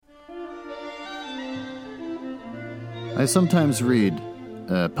I sometimes read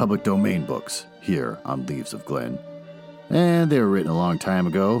public domain books here on Leaves of Glen, and they were written a long time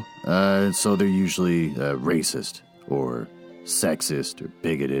ago, so they're usually racist or sexist or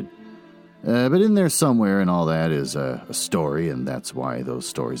bigoted. But in there somewhere and all that is a story, and that's why those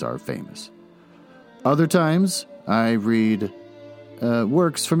stories are famous. Other times, I read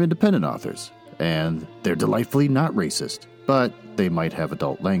works from independent authors, and they're delightfully not racist, but they might have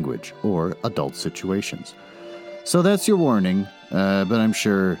adult language or adult situations. So that's your warning, but I'm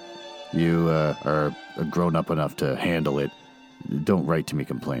sure you are grown up enough to handle it. Don't write to me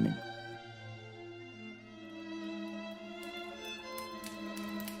complaining.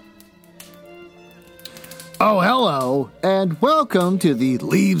 Oh, hello, and welcome to the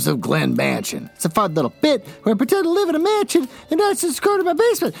Leaves of Glen Mansion. It's a fun little bit where I pretend to live in a mansion and that's just go to my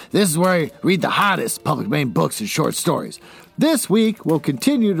basement. This is where I read the hottest public domain books and short stories. This week, we'll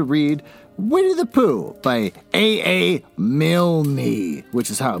continue to read Winnie the Pooh by A.A. Milne,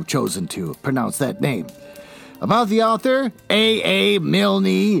 which is how I've chosen to pronounce that name. About the author, A.A.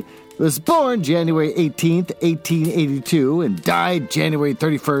 Milne was born January 18th, 1882, and died January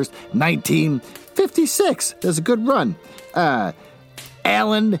 31st, 1956. That's a good run.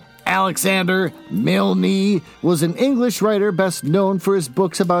 Alan Alexander Milne was an English writer best known for his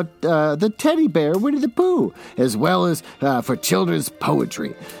books about the teddy bear Winnie the Pooh, as well as for children's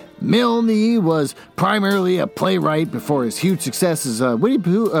poetry. Milne was primarily a playwright before his huge success as Winnie the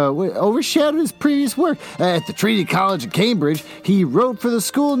Pooh overshadowed his previous work. At the Trinity College of Cambridge, he wrote for the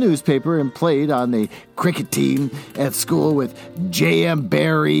school newspaper and played on the cricket team at school with J.M.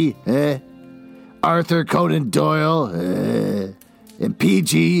 Barrie, Arthur Conan Doyle, and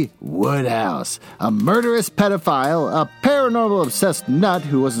P.G. Wodehouse, a murderous pedophile, a paranormal-obsessed nut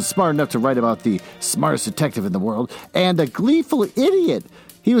who wasn't smart enough to write about the smartest detective in the world, and a gleeful idiot.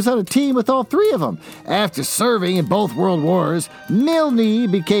 He was on a team with all three of them. After serving in both World Wars, Milne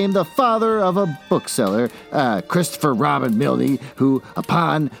became the father of a bookseller, Christopher Robin Milne, who,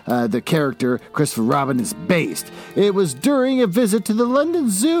 upon the character Christopher Robin is based. It was during a visit to the London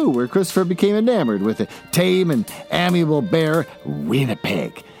Zoo where Christopher became enamored with the tame and amiable bear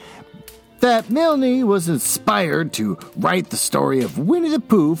Winnipeg, that Milne was inspired to write the story of Winnie the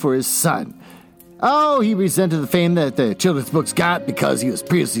Pooh for his son. Oh, he resented the fame that the children's books got because he was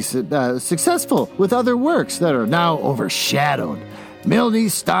previously successful with other works that are now overshadowed. Milne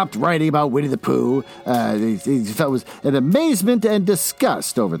stopped writing about Winnie the Pooh. He felt was an amazement and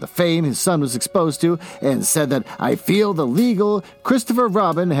disgust over the fame his son was exposed to, and said that, "I feel the legal Christopher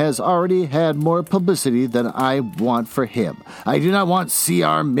Robin has already had more publicity than I want for him. I do not want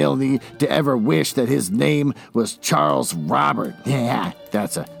C.R. Milne to ever wish that his name was Charles Robert." Yeah,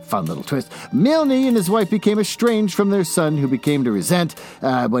 that's a fun little twist. Milne and his wife became estranged from their son, who became to resent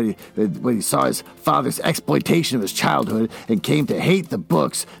when he saw his father's exploitation of his childhood and came to hate the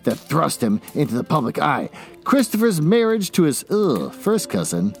books that thrust him into the public eye. Christopher's marriage to his first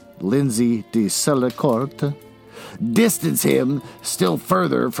cousin, Lindsay de Selicourt, distanced him still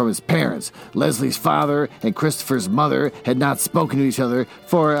further from his parents. Leslie's father and Christopher's mother had not spoken to each other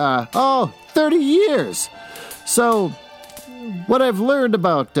for 30 years. So what I've learned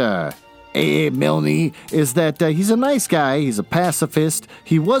about A.A. Milne is that he's a nice guy, he's a pacifist,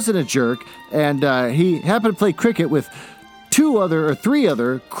 he wasn't a jerk, and he happened to play cricket with three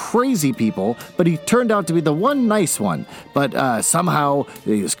other crazy people, but he turned out to be the one nice one. But somehow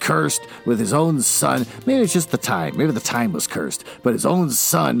he was cursed with his own son. Maybe it's just the time. Maybe the time was cursed. But his own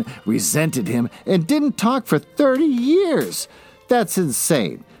son resented him and didn't talk for 30 years. That's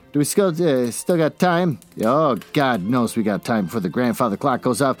insane. Do we still got time? Oh, God knows we got time before the grandfather clock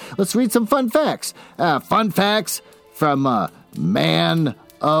goes off. Let's read some fun facts. Fun facts from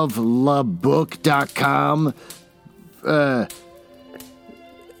manofthebook.com.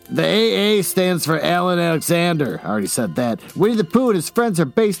 The AA stands for Alan Alexander. I already said that. Winnie the Pooh and his friends are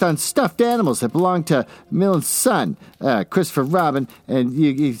based on stuffed animals that belong to Milne's son, Christopher Robin, and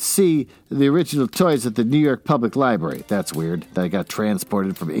you see the original toys at the New York Public Library. That's weird. That got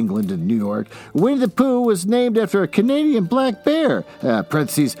transported from England to New York. Winnie the Pooh was named after a Canadian black bear,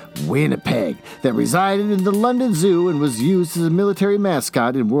 Winnipeg, that resided in the London Zoo and was used as a military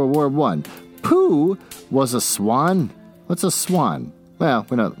mascot in World War I. Pooh was a swan. What's a swan? Well,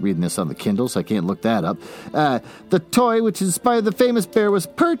 we're not reading this on the Kindle, so I can't look that up. The toy which inspired the famous bear was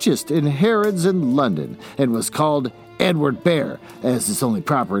purchased in Harrods in London and was called Edward Bear, as is only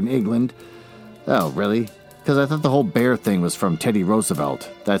proper in England. Oh, really? because I thought the whole bear thing was from Teddy Roosevelt.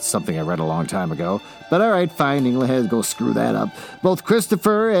 That's something I read a long time ago. But all right, fine, England had to go screw that up. Both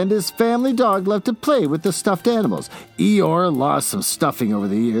Christopher and his family dog loved to play with the stuffed animals. Eeyore lost some stuffing over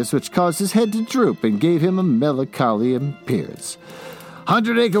the years, which caused his head to droop and gave him a melancholy appearance.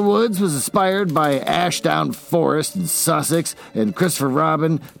 100 Acre Woods was inspired by Ashdown Forest in Sussex, and Christopher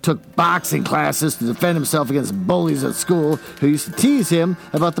Robin took boxing classes to defend himself against bullies at school who used to tease him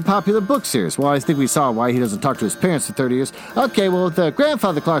about the popular book series. Well, I think we saw why he doesn't talk to his parents for 30 years. Okay, well, the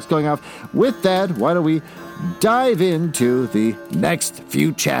grandfather clock's going off. With that, why don't we dive into the next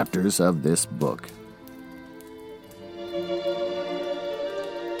few chapters of this book?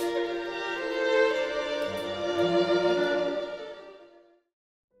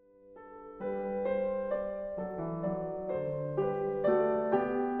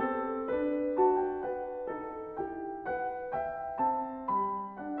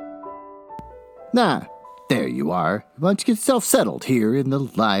 Nah, there you are. Why don't you get yourself settled here in the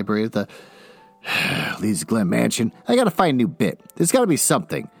library of the Leaves of Glen Mansion? I gotta find a new bit. There's gotta be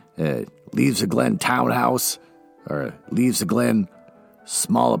something. Leaves of Glen Townhouse, or Leaves of Glen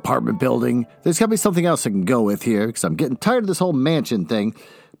Small Apartment Building. There's gotta be something else I can go with here, because I'm getting tired of this whole mansion thing.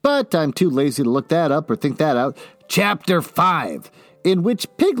 But I'm too lazy to look that up or think that out. Chapter 5. In which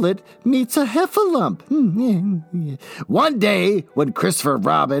Piglet meets a heffalump. One day, when Christopher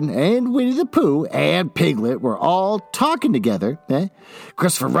Robin and Winnie the Pooh and Piglet were all talking together,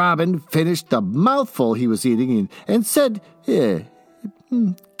 Christopher Robin finished the mouthful he was eating and said,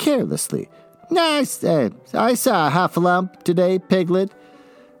 carelessly, "Nice, I saw a heffalump today, Piglet."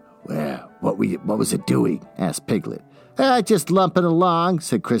 "Well, what was it doing?" asked Piglet. "Just lumping along,"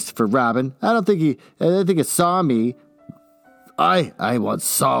 said Christopher Robin. I don't think it saw me." I once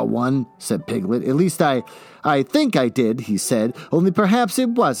saw one," said Piglet. "At least I think I did," he said, "only perhaps it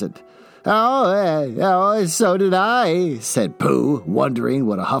wasn't." Oh, so did I," said Pooh, wondering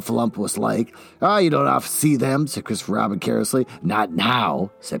what a huffalump was like. "Oh, you don't often see them," said Christopher Robin carelessly. "Not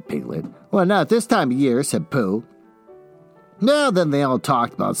now," said Piglet. "Well, not this time of year," said Pooh. Well, then they all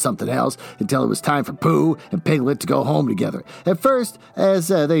talked about something else until it was time for Pooh and Piglet to go home together. At first, as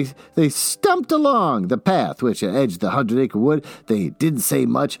they stumped along the path which edged the 100 Acre Wood, they didn't say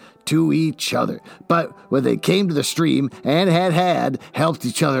much to each other. But when they came to the stream and had helped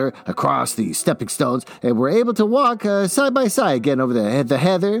each other across the stepping stones and were able to walk side by side again over the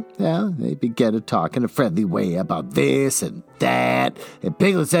heather, they began to talk in a friendly way about this and that. And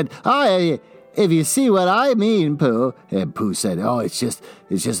Piglet said, "Oh, if you see what I mean, Pooh." And Pooh said, "Oh, it's just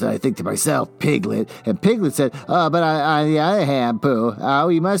that I think to myself, Piglet." And Piglet said, "Oh, but on the other hand, Pooh,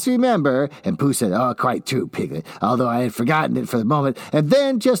 you must remember." And Pooh said, "Oh, quite true, Piglet, although I had forgotten it for the moment." And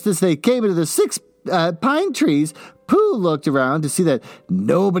then, just as they came into the 6 pine trees, Pooh looked around to see that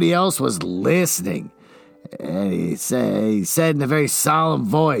nobody else was listening. And he said in a very solemn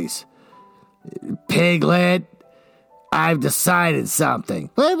voice, "Piglet, I've decided something."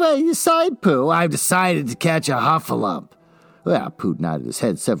 "What you decide, Pooh?" "I've decided to catch a huffalump." Well, Pooh nodded his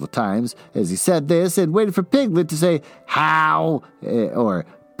head several times as he said this and waited for Piglet to say, "How?" Or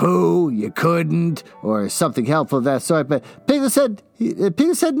 "Pooh, you couldn't," or something helpful of that sort. But Piglet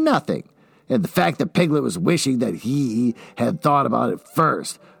said nothing. And the fact that Piglet was wishing that he had thought about it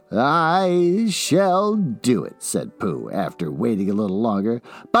first. "I shall do it," said Pooh, after waiting a little longer,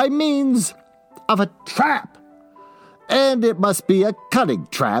 "by means of a trap. And it must be a cunning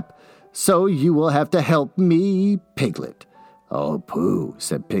trap, so you will have to help me, Piglet." "Oh, Pooh,"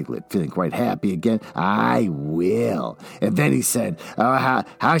 said Piglet, feeling quite happy again, "I will." And then he said, "Oh,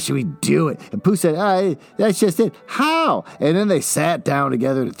 how should we do it?" And Pooh said, "That's just it. How?" And then they sat down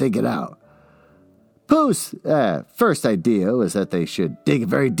together to think it out. Pooh's first idea was that they should dig a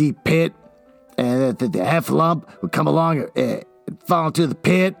very deep pit, and that the heffalump would come along and fall into the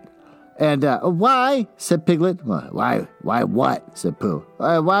pit. And, "Why?" said Piglet. "Why what?" said Pooh.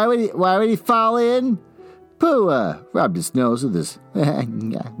 Why would he fall in?" Pooh rubbed his nose with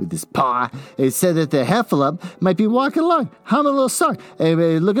his paw. He said that the heffalump might be walking along, humming a little song,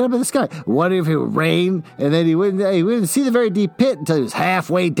 and looking up at the sky, wondering if it would rain, and then he wouldn't see the very deep pit until he was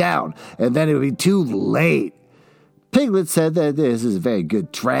halfway down, and then it would be too late. Piglet said that this is a very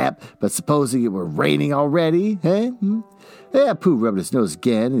good trap, but supposing it were raining already, Yeah, Pooh rubbed his nose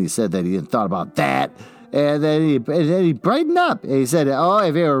again, and he said that he hadn't thought about that. And then he brightened up. And he said, "Oh,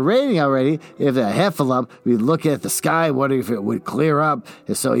 if it were raining already, if the heffalump, we'd look at the sky, wondering if it would clear up,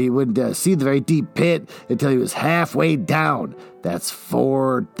 and so he wouldn't see the very deep pit until he was halfway down. That's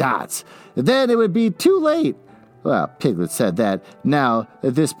 4 dots. And then it would be too late." Well, Piglet said that now,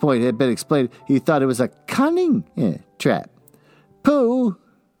 at this point, it had been explained, he thought it was a cunning trap. Pooh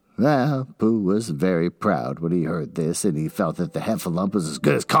Well, Pooh was very proud when he heard this, and he felt that the heffalump was as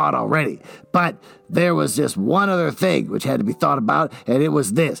good as caught already. But there was just one other thing which had to be thought about, and it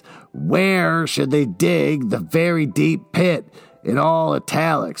was this. Where should they dig the very deep pit? In all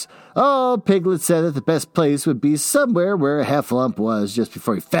italics. Oh, Piglet said that the best place would be somewhere where a heffalump was just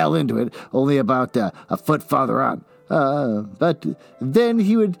before he fell into it, only about a foot farther on. But then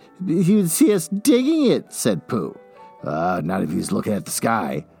he would see us digging it, said Pooh. Not if he's looking at the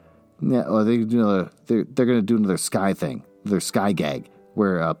sky. Yeah, or they're going to do another sky thing, their sky gag,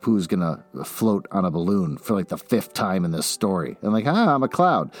 where Pooh's going to float on a balloon for like the 5th time in this story. And like, I'm a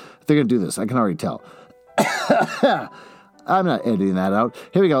cloud. They're going to do this. I can already tell. I'm not editing that out.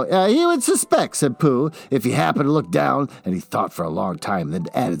 Here we go. He would suspect, said Pooh, if he happened to look down, and he thought for a long time, then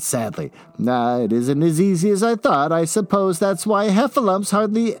added sadly, it isn't as easy as I thought. I suppose that's why heffalumps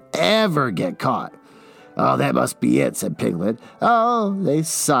hardly ever get caught. Oh, that must be it, said Piglet. Oh, they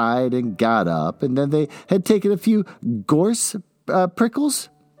sighed and got up, and then they had taken a few gorse prickles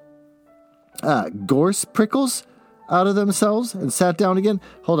out of themselves and sat down again.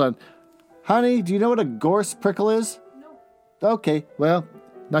 Hold on. Honey, do you know what a gorse prickle is? Okay, well,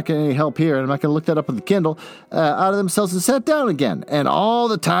 not getting any help here, and I'm not going to look that up on the Kindle, out of themselves and sat down again. And all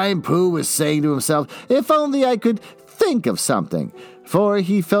the time Pooh was saying to himself, if only I could think of something. For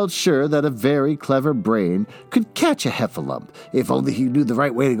he felt sure that a very clever brain could catch a heffalump, if only he knew the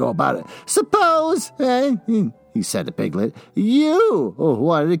right way to go about it. Suppose, he said to Piglet, you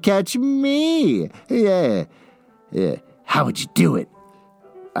wanted to catch me. Yeah. How would you do it?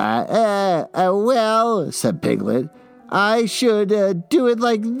 Well, said Piglet, I should do it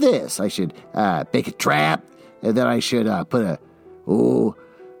like this. I should make a trap, and then I should put a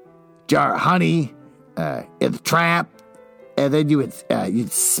jar of honey in the trap, and then you'd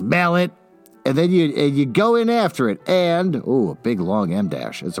smell it, and then you go in after it, and, a big long M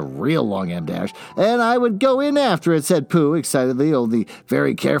dash. It's a real long M dash. And I would go in after it, said Pooh excitedly, only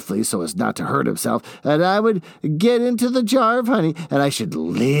very carefully so as not to hurt himself. And I would get into the jar of honey, and I should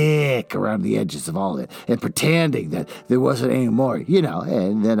lick around the edges of all of it, and pretending that there wasn't any more,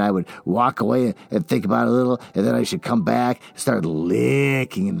 and then I would walk away and think about it a little, and then I should come back, start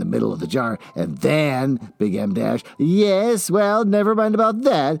licking in the middle of the jar, and then, big M dash, yes, well, never mind about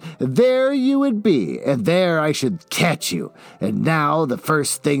that, there you would be, and there I should catch you. And now the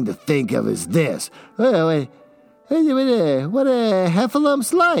first thing to think of is this. What a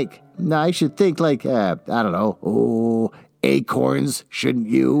heffalumps like? Now I should think like, I don't know, acorns, shouldn't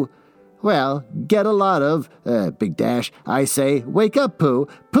you? Well, get a lot of, big dash, I say, wake up, Pooh.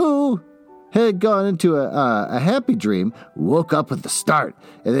 Pooh had gone into a happy dream, woke up with a start,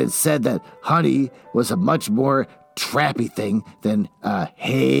 and then said that honey was a much more trappy thing than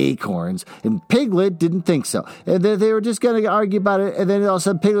haycorns, and Piglet didn't think so. And then they were just going to argue about it, and then all of a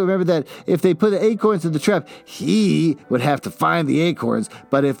sudden Piglet remembered that if they put the acorns in the trap, he would have to find the acorns,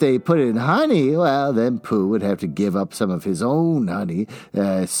 but if they put it in honey, well, then Pooh would have to give up some of his own honey.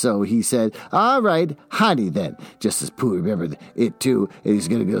 So he said, all right, honey then, just as Pooh remembered it too, and he's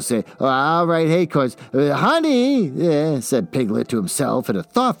going to go say, all right, acorns, honey, said Piglet to himself in a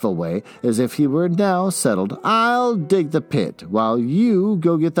thoughtful way, as if he were now settled. I'll dig the pit while you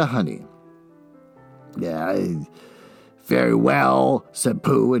go get the honey. Yeah, very well, said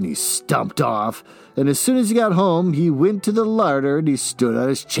Pooh, and he stumped off. And as soon as he got home, he went to the larder, and he stood on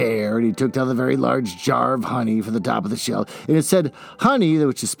his chair, and he took down the very large jar of honey from the top of the shelf. And it said honey,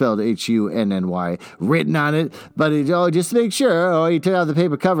 which is spelled Hunny, written on it. But just to make sure, he took out the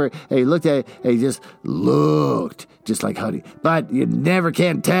paper cover, and he looked at it, and he just looked just like honey. But you never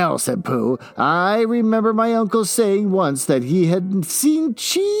can tell, said Pooh. I remember my uncle saying once that he had seen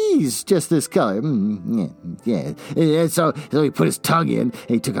cheese just this color. Yeah. And so he put his tongue in, and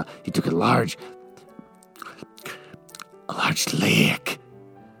he took a large lick.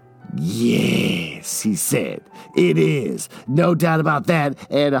 Yes, he said. It is. No doubt about that.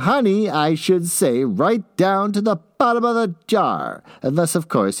 And honey, I should say, right down to the bottom of the jar. Unless, of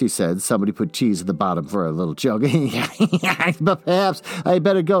course, he said, somebody put cheese at the bottom for a little joke. But perhaps I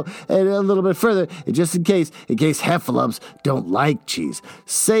better go a little bit further, just in case heffalumps don't like cheese.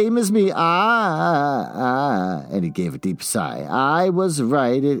 Same as me. And he gave a deep sigh. I was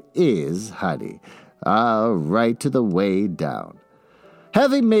right. It is honey. Right to the way down.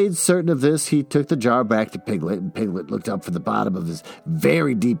 Having made certain of this, he took the jar back to Piglet, and Piglet looked up from the bottom of his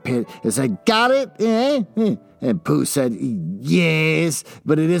very deep pit and said, got it? And Pooh said, yes,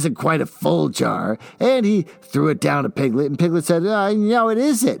 but it isn't quite a full jar. And he threw it down to Piglet, and Piglet said, no, it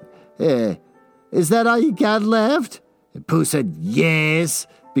isn't. Is that all you got left? And Pooh said, yes.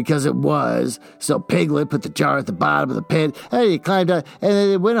 because it was. So Piglet put the jar at the bottom of the pit, and he climbed out, and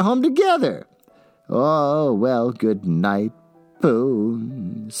they went home together. Oh, well, good night,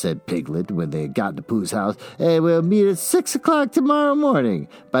 Pooh, said Piglet when they got to Pooh's house, and we'll meet at 6 o'clock tomorrow morning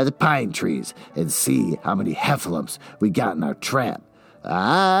by the pine trees and see how many heffalumps we got in our trap.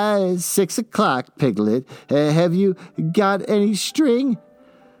 Ah, 6 o'clock, Piglet. Have you got any string?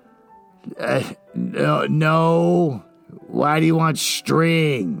 No. Why do you want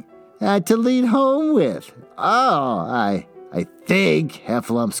string? To lead home with. Oh, I think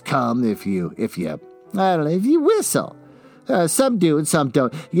heffalumps come if you whistle. Some do and some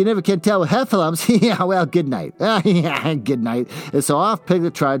don't. You never can tell with heffalumps. Yeah, well, good night. Good night. And so off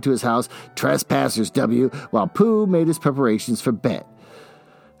Piglet trotted to his house, trespassers W, while Pooh made his preparations for bed.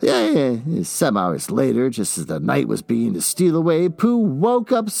 Some hours later, just as the night was beginning to steal away, Pooh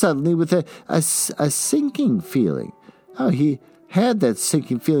woke up suddenly with a sinking feeling. Oh, he had that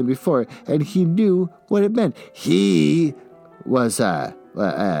sinking feeling before, and he knew what it meant. He was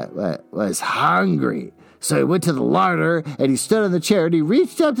hungry. So he went to the larder, and he stood on the chair, and he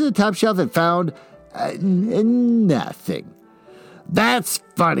reached up to the top shelf and found nothing. That's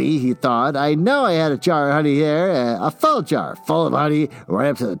funny, he thought. I know I had a jar of honey there, a full jar, full of honey, right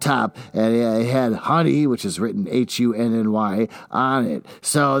up to the top, and it had honey, which is written Hunny, on it,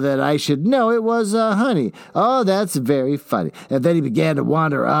 so that I should know it was honey. Oh, that's very funny. And then he began to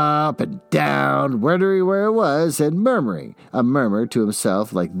wander up and down, wondering where it was, and murmuring, a murmur to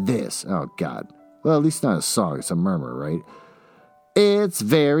himself like this. Oh, God. Well, at least not a song, it's a murmur, right? It's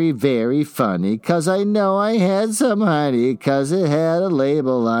very, very funny, 'cause I know I had some honey, 'cause it had a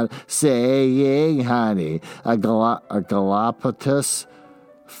label on saying honey. A Galapagos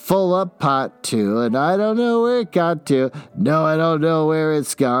full of pot too, and I don't know where it got to. No, I don't know where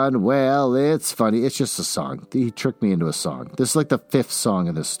it's gone. Well, it's funny. It's just a song. He tricked me into a song. This is like the 5th song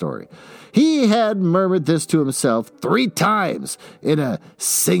in this story. He had murmured this to himself 3 times in a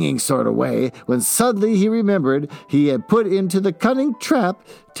singing sort of way when suddenly he remembered he had put into the cunning trap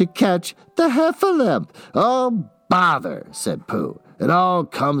to catch the heffalump. Oh, bother, said Pooh. It all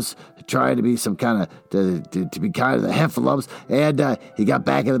comes trying to be some kind of, to be kind of the heffalumps, and he got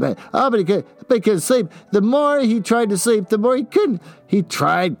back in the bed. Oh, but he couldn't sleep. The more he tried to sleep, the more he couldn't. He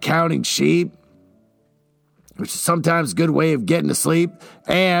tried counting sheep, which is sometimes a good way of getting to sleep,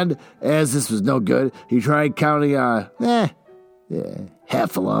 and, as this was no good, he tried counting,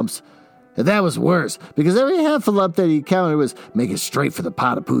 heffalumps. And that was worse, because every heffalump that he counted was making straight for the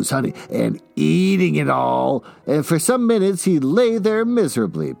pot of Pooh's honey and eating it all. And for some minutes he lay there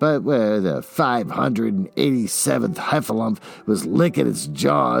miserably, but where the 587th heffalump was licking its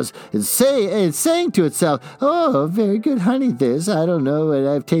jaws and saying to itself, "Oh, very good honey this. I don't know what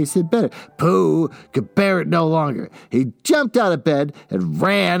I've tasted better." Pooh could bear it no longer. He jumped out of bed and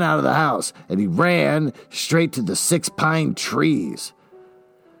ran out of the house, and he ran straight to the 6 pine trees.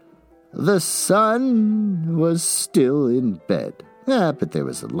 The sun was still in bed, but there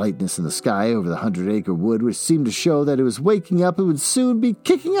was a lightness in the sky over the 100-acre wood which seemed to show that it was waking up and would soon be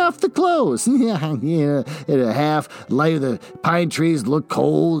kicking off the clothes. In a half light, the pine trees looked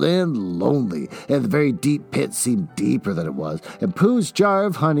cold and lonely, and the very deep pit seemed deeper than it was, and Pooh's jar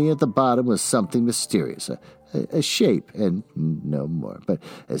of honey at the bottom was something mysterious, a shape, and no more. But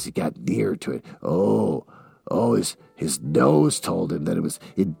as he got nearer to it, his nose told him that it was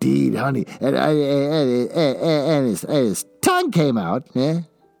indeed honey, and his tongue came out. And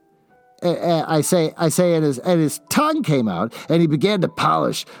his tongue came out, and he began to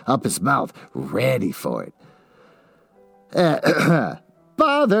polish up his mouth, ready for it.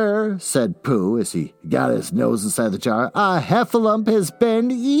 "Bother," said Pooh as he got his nose inside the jar. "A heffalump has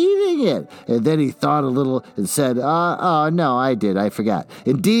been eating it." And then he thought a little and said, no, I forgot.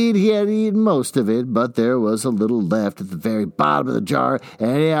 Indeed, he had eaten most of it, but there was a little left at the very bottom of the jar,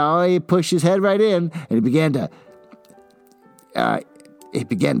 and he pushed his head right in, and he began to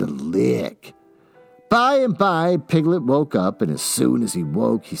lick. By and by, Piglet woke up, and as soon as he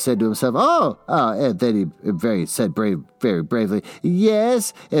woke, he said to himself, and then he said very bravely,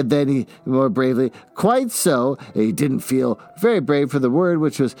 "Yes," and then he more bravely, "Quite so." And he didn't feel very brave for the word,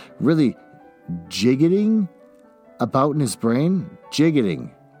 which was really jiggeting about in his brain.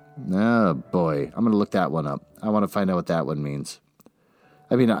 Jiggeting. Oh, boy. I'm going to look that one up. I want to find out what that one means.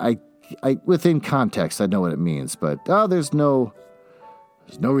 I mean, I within context, I know what it means, but, there's no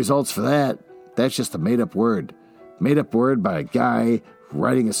results for that. That's just a made-up word. Made-up word by a guy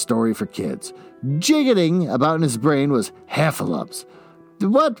writing a story for kids. Jiggeting about in his brain was heffalumps.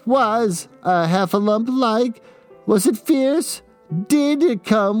 What was a heffalump like? Was it fierce? Did it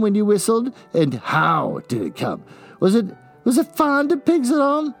come when you whistled? And how did it come? Was it Was it fond of pigs at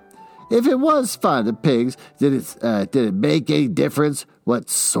all? If it was fond of pigs, did it make any difference what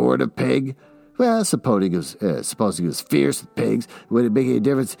sort of pig? Well, supposing it was fierce with pigs, would it make any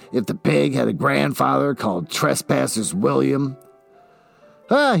difference if the pig had a grandfather called Trespassers William?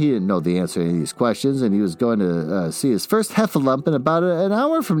 He didn't know the answer to any of these questions, and he was going to see his first heffalump in about an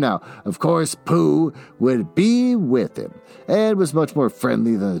hour from now. Of course, Pooh would be with him, and was much more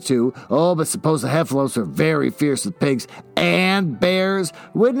friendly than the two. Oh, but suppose the heffalumps were very fierce with pigs and bears.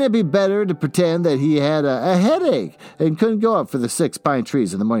 Wouldn't it be better to pretend that he had a headache and couldn't go up for the 6 pine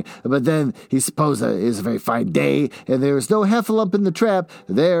trees in the morning? But then he supposed that it was a very fine day, and there was no heffalump in the trap.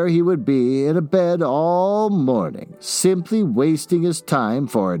 There he would be in a bed all morning, simply wasting his time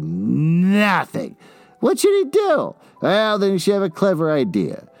for nothing. What should he do? Well, then he should have a clever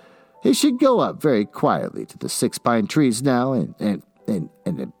idea. He should go up very quietly to the 6 pine trees now and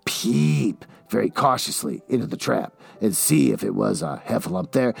peep very cautiously into the trap and see if it was a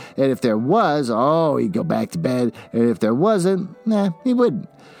heffalump there. And if there was, he'd go back to bed. And if there wasn't, he wouldn't.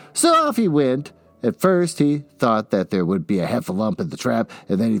 So off he went. At first, he thought that there would be a heffalump in the trap,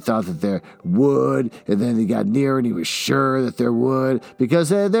 and then he thought that there would, and then he got near and he was sure that there would,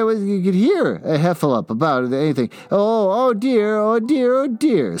 because you could hear a heffalump about anything. Oh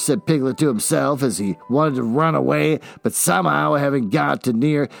dear, said Piglet to himself as he wanted to run away, but somehow, having got to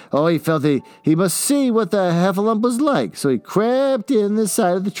near, he felt that he must see what the heffalump was like, so he crept in the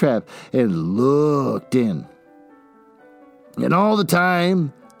side of the trap and looked in. And all the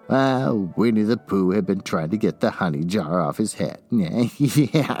time, Winnie the Pooh had been trying to get the honey jar off his head.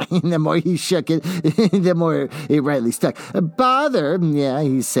 Yeah, the more he shook it, the more it rightly stuck. Bother,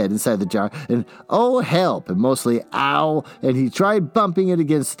 he said inside the jar, and oh, help, and mostly ow, and he tried bumping it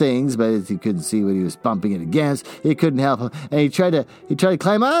against things, but as he couldn't see what he was bumping it against, it couldn't help him, and he tried to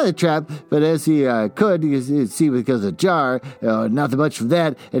climb out of the trap, but as he could see because of the jar, nothing much from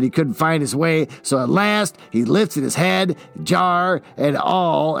that, and he couldn't find his way, so at last, he lifted his head, jar and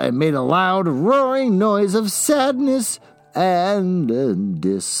all, and made a loud, roaring noise of sadness and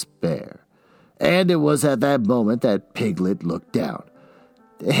despair. And it was at that moment that Piglet looked down.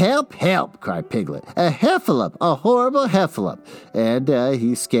 "Help, help," cried Piglet. "A heffalump, a horrible heffalump." And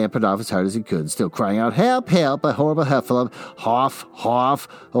he scampered off as hard as he could, still crying out, "Help, help, a horrible heffalump. Hoff, hoff,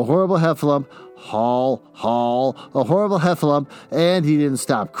 a horrible heffalump. Haul, haul, a horrible heffalump," and he didn't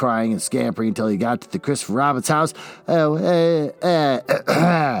stop crying and scampering until he got to the Christopher Robin's house.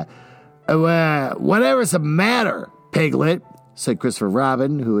 "Whatever's the matter, Piglet?" said Christopher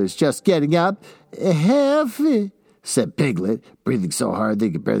Robin, who was just getting up. Said Piglet, breathing so hard that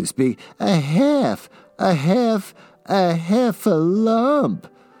he could barely speak. A heffalump."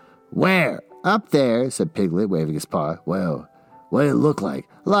 "Where?" "Up there," said Piglet, waving his paw. "Well, what did it look like?"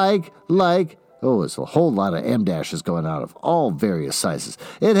 Like... Oh, there's a whole lot of M-dashes going out of all various sizes.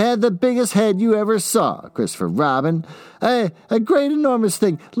 "It had the biggest head you ever saw, Christopher Robin. A great enormous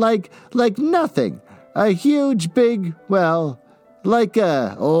thing, like nothing. A huge big, like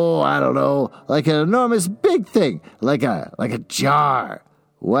an enormous big thing, like a jar."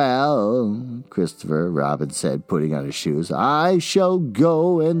 "Well," Christopher Robin said, putting on his shoes, "I shall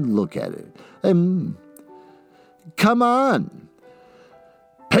go and look at it. Come on."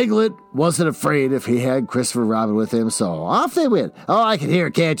 Piglet wasn't afraid if he had Christopher Robin with him, so off they went. "Oh, I can hear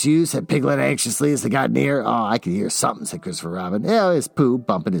it, can't you?" said Piglet anxiously as they got near. "Oh, I can hear something," said Christopher Robin. "Yeah, it's Pooh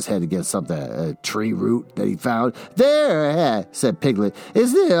bumping his head against something, a tree root that he found." "There," said Piglet.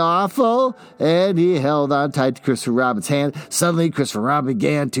 "Isn't it awful?" And he held on tight to Christopher Robin's hand. Suddenly, Christopher Robin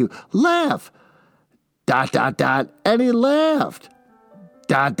began to laugh. ... And he laughed. ...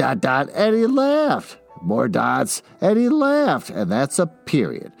 And he laughed. More dots, and he laughed, and that's a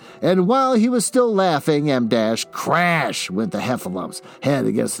period. And while he was still laughing, crash went the heffalumps, head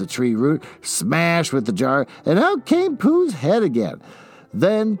against the tree root, smash with the jar, and out came Pooh's head again.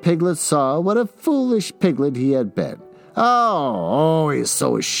 Then Piglet saw what a foolish Piglet he had been. He was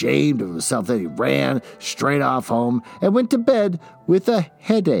so ashamed of himself that he ran straight off home and went to bed with a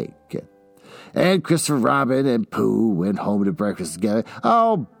headache. And Christopher Robin and Pooh went home to breakfast together.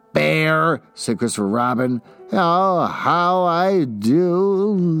 "Oh, Bear," said Christopher Robin, "oh, how I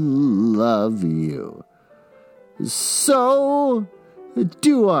do love you." "So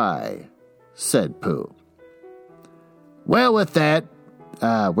do I," said Pooh. Well, with that,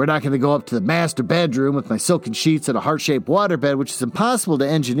 we're not going to go up to the master bedroom with my silken sheets and a heart-shaped waterbed, which is impossible to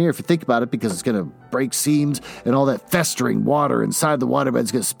engineer if you think about it, because it's going to break seams and all that festering water inside the waterbed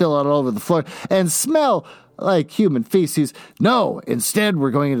is going to spill out all over the floor and smell like human feces. No, instead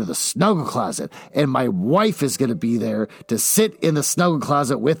we're going into the snuggle closet, and my wife is going to be there to sit in the snuggle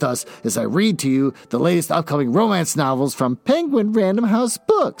closet with us as I read to you the latest upcoming romance novels from Penguin Random House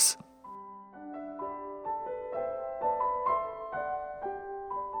Books.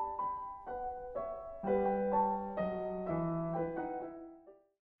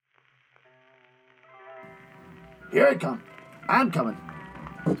 Here I come. I'm coming.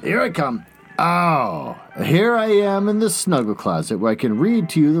 Here I come. Oh, here I am in the snuggle closet where I can read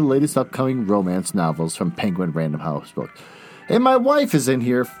to you the latest upcoming romance novels from Penguin Random House Books. And my wife is in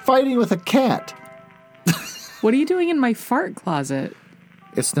here fighting with a cat. What are you doing in my fart closet?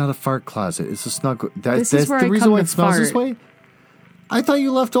 It's not a fart closet. It's a snuggle. This is where the I reason come why to it smells this fart. way? I thought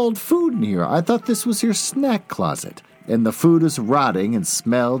you left old food in here. I thought this was your snack closet. And the food is rotting and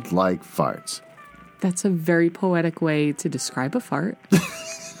smelled like farts. That's a very poetic way to describe a fart.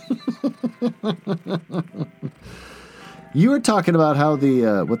 You were talking about how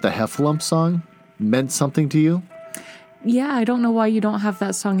the what the Heffalump song meant something to you. Yeah, I don't know why you don't have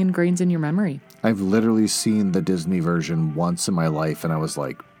that song ingrained in your memory. I've literally seen the Disney version once in my life, and I was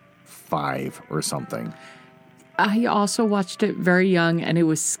like 5 or something. I also watched it very young, and it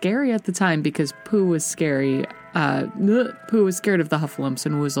was scary at the time because Pooh was scary. Pooh was scared of the Huffalumps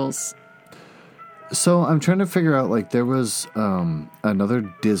and Woozles. So I'm trying to figure out, like, there was another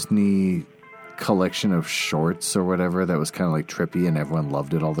Disney collection of shorts or whatever that was kind of like trippy, and everyone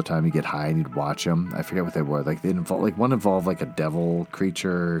loved it all the time. You get high and you'd watch them. I forget what they were. Like, they involved, like, one involved like a devil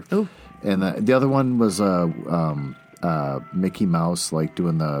creature. Oh. And the other one was Mickey Mouse, like,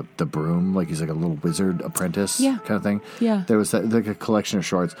 doing the broom, like he's like a little wizard apprentice kind of thing. Yeah. There was like a collection of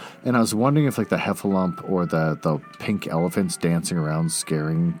shorts, and I was wondering if like the Heffalump or the pink elephants dancing around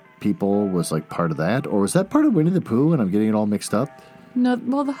scaring people was like part of that, or was that part of Winnie the Pooh and I'm getting it all mixed up? No,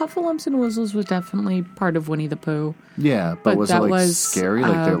 well, the Huffalumps and Woozles was definitely part of Winnie the Pooh. Yeah, but was it that like was scary?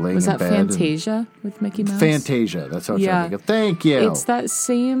 Like they're laying was in that bed? Fantasia with Mickey Mouse? Fantasia, that's what I'm trying to think of. Thank you. It's that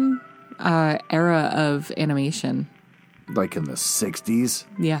same era of animation. Like in the 60s?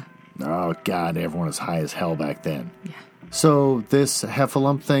 Yeah. Oh, God, everyone was high as hell back then. Yeah. So this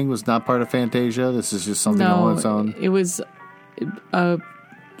Heffalump thing was not part of Fantasia? This is just something all on its own? It was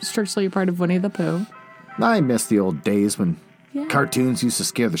strictly a part of Winnie the Pooh. I miss the old days when Yeah. cartoons used to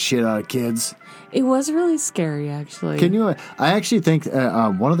scare the shit out of kids. It was really scary, actually. Can you? I actually think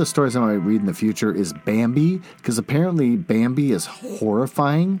one of the stories I might read in the future is Bambi, because apparently Bambi is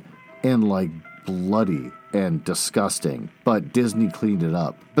horrifying and like bloody and disgusting, but Disney cleaned it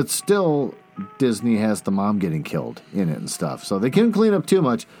up. But still, Disney has the mom getting killed in it and stuff, so they couldn't clean up too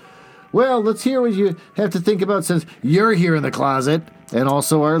much. Well, let's hear what you have to think about since you're here in the closet, and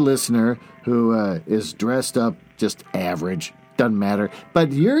also our listener who is dressed up just average. Doesn't matter.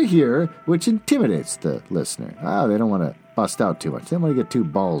 But you're here, which intimidates the listener. They don't want to bust out too much. They don't want to get too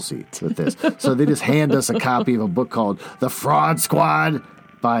ballsy with this. So they just hand us a copy of a book called The Fraud Squad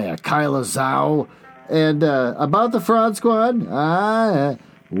by Kyla Zhao. And about the Fraud Squad,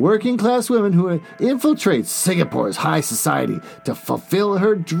 working class women who infiltrate Singapore's high society to fulfill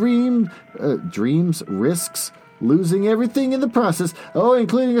her dreams, risks losing everything in the process,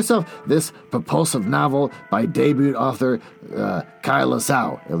 including herself. This propulsive novel by debut author Kyla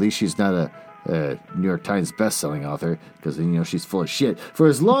Zhao. At least she's not a New York Times best-selling author, because she's full of shit. For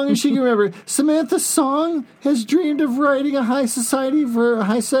as long as she can remember, Samantha Song has dreamed of writing a high society for a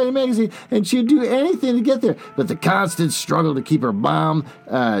high society magazine, and she'd do anything to get there. But the constant struggle to keep her mom,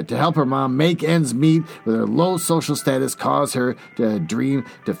 to help her mom make ends meet with her low social status, caused her to dream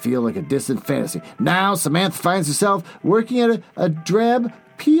to feel like a distant fantasy. Now Samantha finds herself working at a drab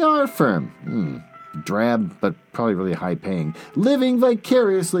PR firm. Drab, but probably really high-paying, living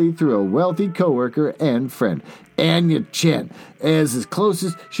vicariously through a wealthy coworker and friend, Anya Chen, as close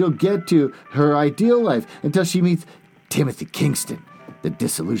as she'll get to her ideal life until she meets Timothy Kingston, the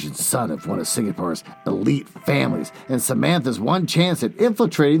disillusioned son of one of Singapore's elite families, and Samantha's one chance at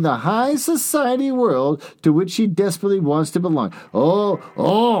infiltrating the high society world to which she desperately wants to belong.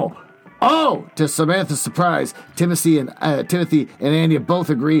 To Samantha's surprise, Timothy and Anya both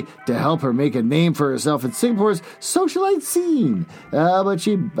agree to help her make a name for herself in Singapore's socialite scene. But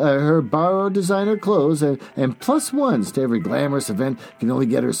her borrowed designer clothes and plus ones to every glamorous event can only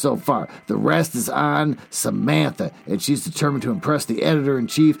get her so far. The rest is on Samantha, and she's determined to impress the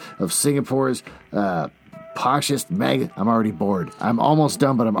editor-in-chief of Singapore's poshest magazine. I'm already bored. I'm almost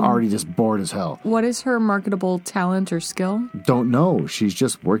done, but I'm already just bored as hell. What is her marketable talent or skill? Don't know. She's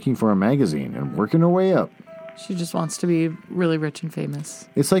just working for a magazine and working her way up. She just wants to be really rich and famous.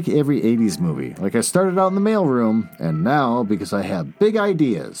 It's like every 80s movie. Like I started out in the mailroom, and now, because I have big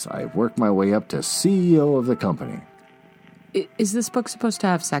ideas, I've worked my way up to CEO of the company. Is this book supposed to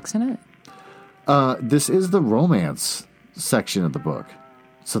have sex in it? This is the romance section of the book.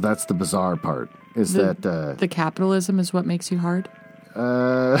 So that's the bizarre part. The capitalism is what makes you hard?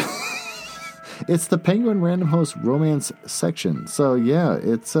 It's the Penguin Random House romance section. So yeah,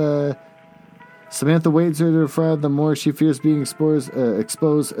 it's Samantha wades her to her fraud the more she fears being exposed,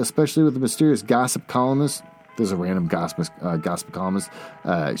 especially with the mysterious gossip columnist. There's a random gossip columnist.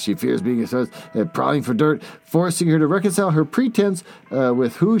 She fears being exposed, prowling for dirt, forcing her to reconcile her pretense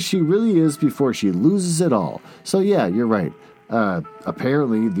with who she really is before she loses it all. So yeah, you're right.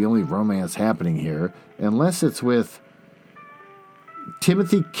 Apparently, the only romance happening here, unless it's with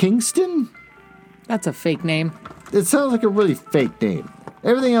Timothy Kingston? That's a fake name. It sounds like a really fake name.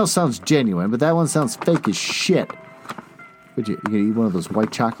 Everything else sounds genuine, but that one sounds fake as shit. Would you gonna eat one of those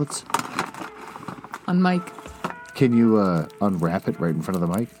white chocolates? On mic. Can you unwrap it right in front of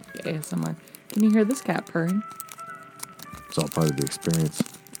the mic? ASMR. Can you hear this cat purring? It's all part of the experience.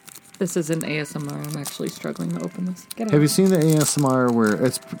 This isn't ASMR. I'm actually struggling to open this. Have you seen the ASMR where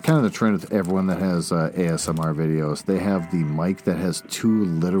it's kind of the trend with everyone that has ASMR videos? They have the mic that has two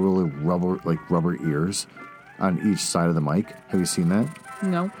literal rubber ears on each side of the mic. Have you seen that?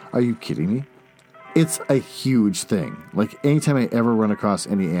 No. Are you kidding me? It's a huge thing. Like anytime I ever run across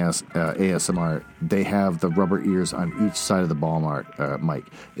any ASMR, they have the rubber ears on each side of the mic.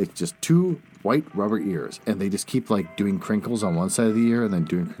 It's just two white rubber ears, and they just keep like doing crinkles on one side of the ear and then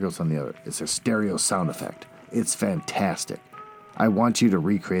doing crinkles on the other. It's a stereo sound effect. It's fantastic. I want you to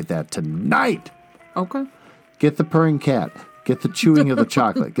recreate that tonight. Okay. Get the purring cat. Get the chewing of the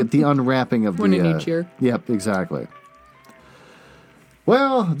chocolate. Get the unwrapping of one in each ear. Yep, exactly.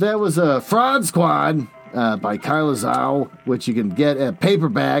 Well, that was a Fraud Squad by Kyla Zhao, which you can get at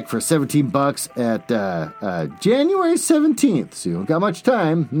paperback for $17 at January 17th. So you don't got much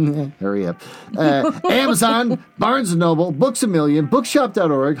time. Hurry up. Amazon, Barnes & Noble, Books A Million,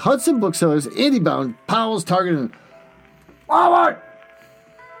 Bookshop.org, Hudson Booksellers, IndieBound, Powell's, Target, and Walmart.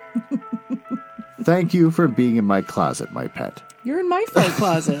 Thank you for being in my closet, my pet. You're in my fart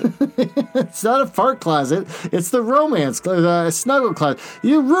closet. It's not a fart closet. It's the romance snuggle closet.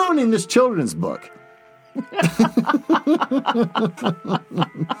 You're ruining this children's book. Get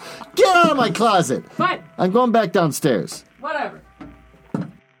out of my closet. What? I'm going back downstairs. Whatever.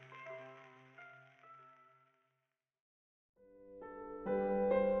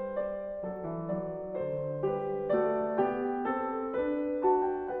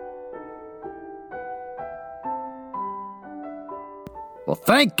 Well,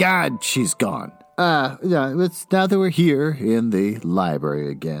 thank God she's gone. Now that we're here in the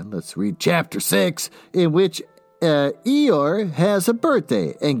library again, let's read Chapter 6, in which Eeyore has a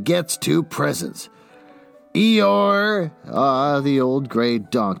birthday and gets 2 presents. Eeyore, the old gray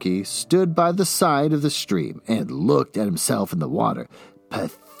donkey, stood by the side of the stream and looked at himself in the water.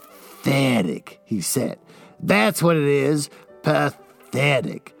 Pathetic, he said. That's what it is,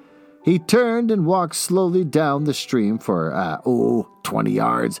 pathetic. He turned and walked slowly down the stream for, 20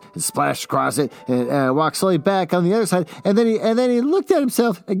 yards and splashed across it and walked slowly back on the other side. And then he looked at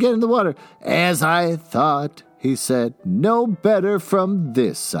himself again in the water. As I thought, he said, no better from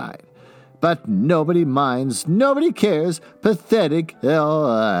this side. But nobody minds, nobody cares. Pathetic,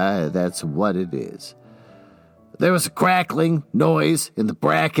 that's what it is. There was a crackling noise in the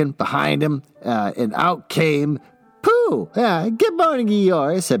bracken behind him, and out came Pooh! Good morning,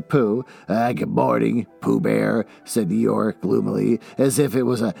 Eeyore, said Pooh. Good morning, Pooh Bear, said Eeyore gloomily, as if it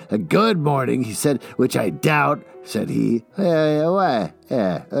was a good morning, he said, which I doubt, said he. Why?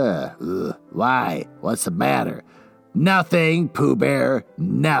 Why? What's the matter? Nothing, Pooh Bear,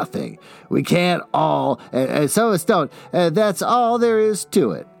 nothing. We can't all, and some of us don't. That's all there is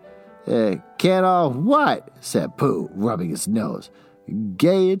to it. Can't all what? Said Pooh, rubbing his nose.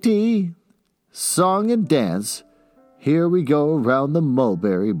 Gaiety, song and dance. Here we go around the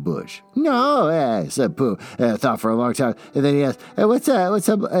mulberry bush. No, said Pooh. Thought for a long time, and then he asked, "What's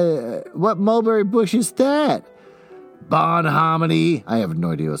that? What mulberry bush is that?" Bonhominy. I have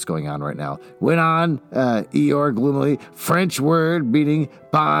no idea what's going on right now. Went on, Eeyore gloomily. French word meaning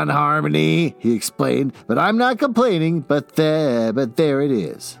bonharmony, he explained. But I'm not complaining, but there it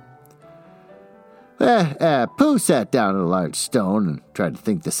is. Pooh sat down on a large stone and tried to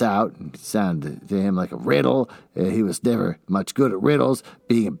think this out. It sounded to him like a riddle. He was never much good at riddles,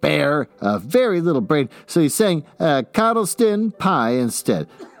 being a bear, a very little brain. So he sang Cottleston Pie instead.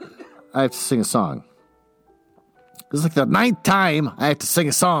 I have to sing a song. It's like the 9th time I have to sing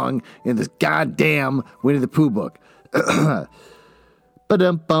a song in this goddamn Winnie the Pooh book.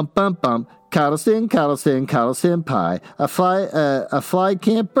 Ba-dum-bum-bum-bum. Coddleston, Coddleston, Coddleston pie. A fly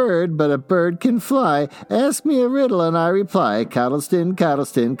can't bird, but a bird can fly. Ask me a riddle and I reply. Coddleston,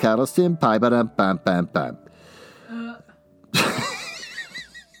 Coddleston, Coddleston pie. Ba-dum-bum-bum-bum.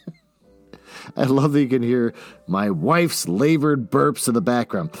 I love that you can hear my wife's labored burps in the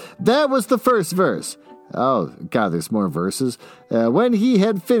background. That was the first verse. Oh, God, there's more verses. When he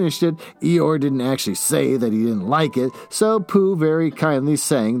had finished it, Eeyore didn't actually say that he didn't like it, so Pooh very kindly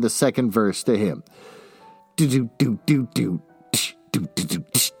sang the second verse to him. Do-do-do-do-do,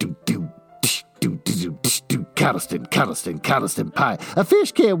 do-do-do-do-do, do-do-do-do-do, Coddleston, Coddleston, Coddleston pie. A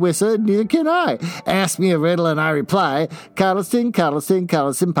fish can't whistle, neither can I. Ask me a riddle and I reply. Coddleston, Coddleston,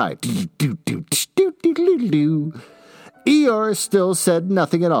 Coddleston pie. Do-do-do-do-do-do-do-do. Eeyore still said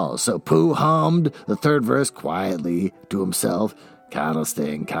nothing at all, so Pooh hummed the third verse quietly to himself.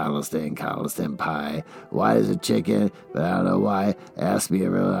 Coddleston, Coddleston, Coddleston pie. Why is it chicken? But I don't know why. Ask me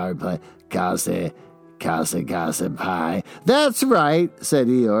a riddle, I reply. Coddleston, Coddleston, Coddleston pie. That's right, said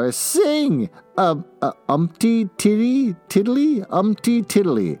Eeyore. Sing! Umpty tiddly, tiddly, umpty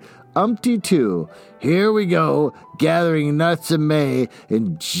tiddly. Umpty two. Here we go, gathering nuts in May.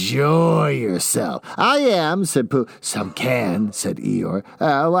 Enjoy yourself. I am, said Pooh. Some can, said Eeyore.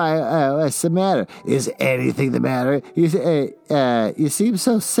 What's the matter? Is anything the matter? You seem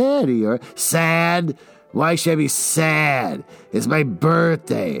so sad, Eeyore. Sad? Why should I be sad? It's my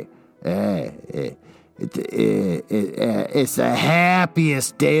birthday. It's the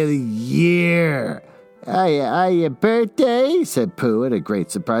happiest day of the year. Your birthday? Said Pooh in a great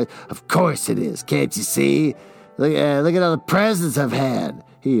surprise. Of course it is. Can't you see? Look at all the presents I've had.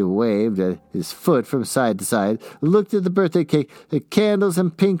 He waved at his foot from side to side, looked at the birthday cake, the candles,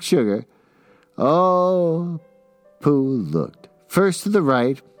 and pink sugar. Oh, Pooh looked. First to the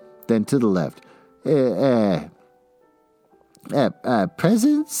right, then to the left.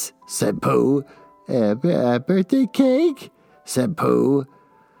 Presents? Said Pooh. Birthday cake? Said Pooh.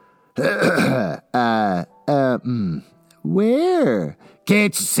 Where?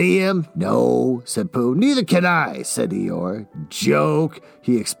 Can't you see him? No, said Pooh. Neither can I, said Eeyore. Joke,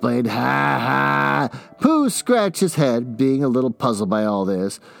 he explained. Ha ha. Pooh scratched his head, being a little puzzled by all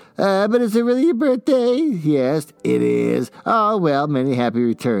this. But is it really your birthday? He asked. It is. Oh, well, many happy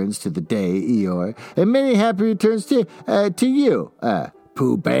returns to the day, Eeyore. And many happy returns to you,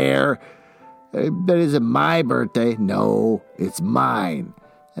 Pooh Bear. But is it my birthday? No, it's mine.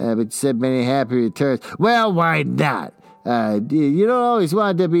 But you said many happy returns. Well, why not? You don't always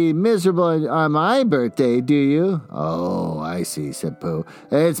want to be miserable on my birthday, do you? Oh, I see, said Pooh.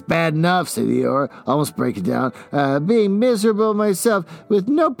 It's bad enough, said Eeyore, almost breaking down. Being miserable myself with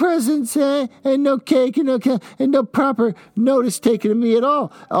no presents, and no cake, and no proper notice taken of me at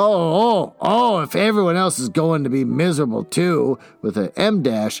all. Oh, if everyone else is going to be miserable too, with an M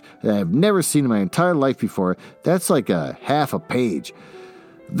dash that I've never seen in my entire life before, that's like a half a page.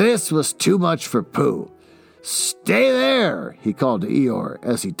 This was too much for Pooh. Stay there, he called to Eeyore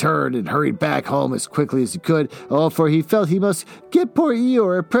as he turned and hurried back home as quickly as he could, for he felt he must get poor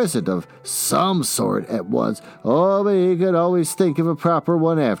Eeyore a present of some sort at once. But he could always think of a proper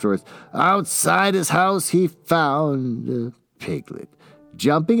one afterwards. Outside his house he found Piglet,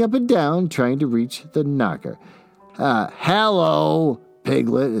 jumping up and down, trying to reach the knocker. Hello,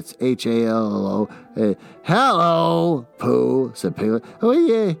 Piglet. It's H-A-L-L-O. Hello, Pooh, said Piglet.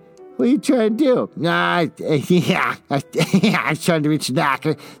 What are you trying to do? I was trying to reach the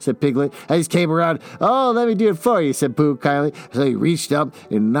knocker, said Piglet. I just came around. Oh, let me do it for you, said Pooh kindly. So he reached up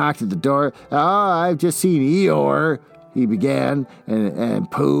and knocked at the door. I've just seen Eeyore, he began.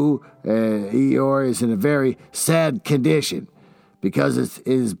 And Pooh, Eeyore is in a very sad condition, because it's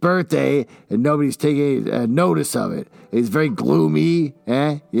his birthday and nobody's taking notice of it. He's very gloomy,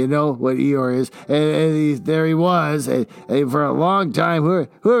 You know what Eeyore is. And there he was, and for a long time,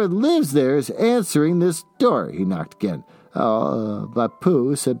 whoever lives there is answering this door. He knocked again. But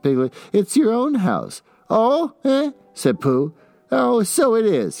Pooh, said Piglet, it's your own house. Oh, said Pooh. Oh, so it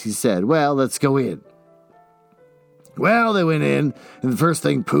is, he said. Well, let's go in. Well, they went in, and the first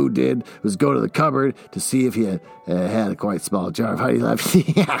thing Pooh did was go to the cupboard to see if he had a quite small jar of honey left.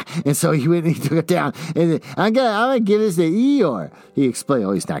 And so he went and he took it down. And I'm gonna give this to Eeyore, he explained.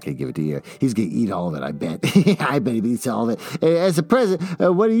 Oh, he's not gonna give it to Eeyore. He's gonna eat all of it, I bet. I bet he eats all of it. As a present,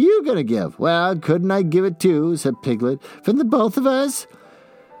 what are you gonna give? Well, couldn't I give it too, said Piglet, from the both of us?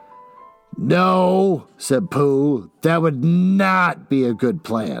 No, said Pooh, that would not be a good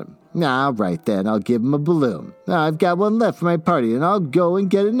plan. All right, then, I'll give him a balloon. I've got one left for my party, and I'll go and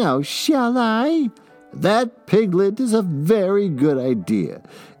get it now. Shall I? That Piglet is a very good idea.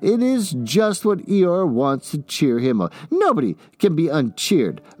 It is just what Eeyore wants to cheer him up. Nobody can be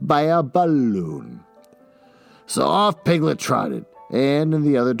uncheered by a balloon. So off Piglet trotted, and in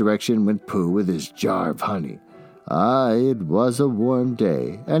the other direction went Pooh with his jar of honey. It was a warm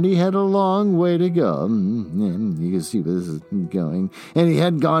day, and he had a long way to go. You can see where this is going. And he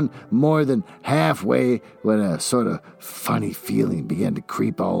hadn't gone more than halfway when a sort of funny feeling began to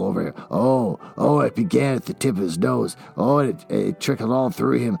creep all over him. It began at the tip of his nose. It trickled all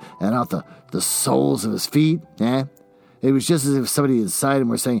through him and out the soles of his feet. It was just as if somebody inside him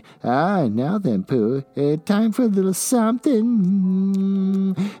were saying, now then, Pooh, time for a little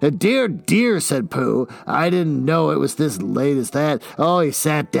something. Dear, said Pooh. I didn't know it was this late as that. He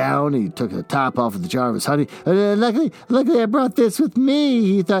sat down. He took the top off of the jar of his honey. Luckily, I brought this with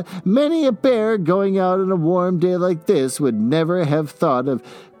me. He thought, many a bear going out on a warm day like this would never have thought of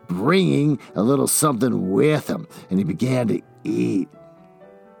bringing a little something with him. And he began to eat.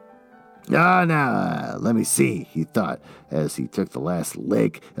 Now, let me see, he thought, as he took the last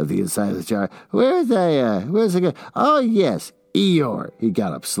lick of the inside of the jar. Where's it go? Oh, yes, Eeyore. He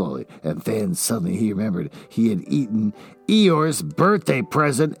got up slowly, and then suddenly he remembered he had eaten Eeyore's birthday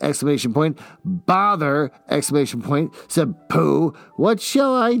present, ! Bother, ! said Pooh. What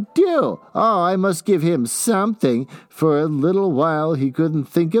shall I do? I must give him something. For a little while he couldn't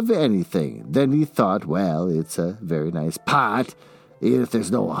think of anything. Then he thought, well, it's a very nice pot. Even if there's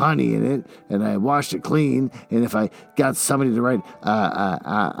no honey in it, and I washed it clean, and if I got somebody to write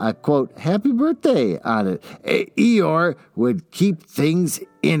a quote, happy birthday on it, Eeyore would keep things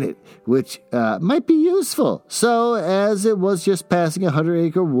in it, which might be useful. So, as it was just passing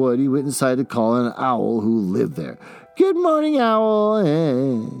 100-acre wood, he went inside to call an owl who lived there. Good morning, Owl,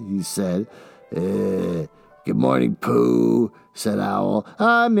 he said. Good morning, Pooh, said Owl.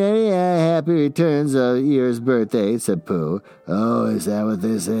 Many happy returns of Eeyore's birthday, said Pooh. Is that what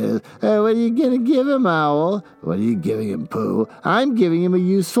this is? What are you going to give him, Owl? What are you giving him, Pooh? I'm giving him a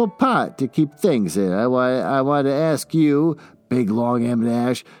useful pot to keep things in. I want to ask you, Big Long M.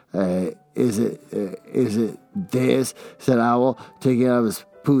 Nash, is it this? Said Owl, taking out his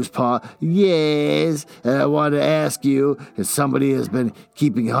Pooh's paw. Yes, and I want to ask you if somebody has been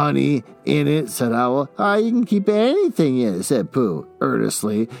keeping honey in it, said Owl. You can keep anything in it, said Pooh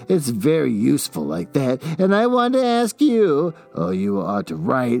earnestly. It's very useful like that. And I want to ask you, you ought to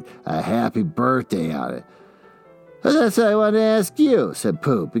write a happy birthday on it. That's what I want to ask you, said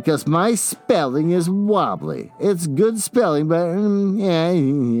Pooh, because my spelling is wobbly. It's good spelling, but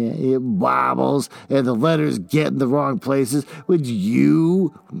it wobbles, and the letters get in the wrong places. Would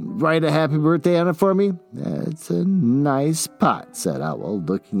you write a happy birthday on it for me? It's a nice pot, said Owl,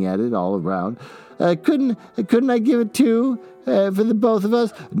 looking at it all around. Couldn't I give it to for the both of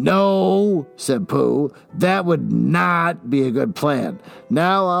us? No, said Pooh. That would not be a good plan.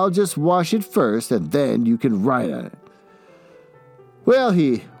 Now I'll just wash it first, and then you can write on it. Well,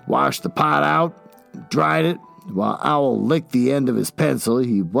 he washed the pot out, dried it. While Owl licked the end of his pencil,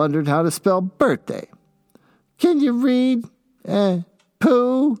 he wondered how to spell birthday. Can you read,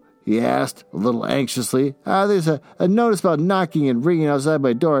 Pooh? He asked, a little anxiously. There's a notice about knocking and ringing outside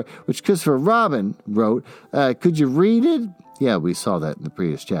my door, which Christopher Robin wrote. Could you read it? Yeah, we saw that in the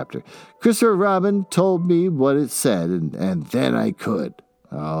previous chapter. Christopher Robin told me what it said, and then I could.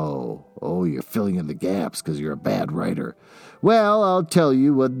 Oh, you're filling in the gaps because you're a bad writer. Well, I'll tell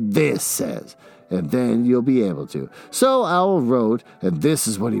you what this says, and then you'll be able to. So Owl wrote, and this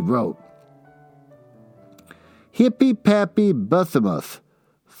is what he wrote. Hippy Pappy Buthamuth,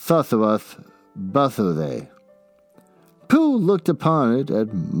 Thuthamuth, Buthathay. Pooh looked upon it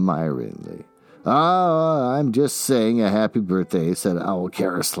admiringly. I'm just saying a happy birthday, said Owl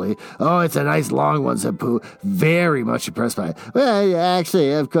carelessly. It's a nice long one, said Pooh, very much impressed by it. Well,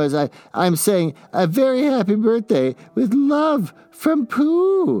 actually, of course, I'm saying a very happy birthday with love from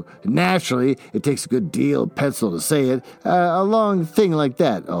Pooh. Naturally, it takes a good deal of pencil to say it, a long thing like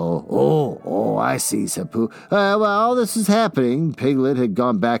that. I see, said Pooh. While all this is happening, Piglet had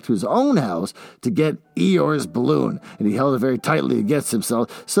gone back to his own house to get Eeyore's balloon, and he held it very tightly against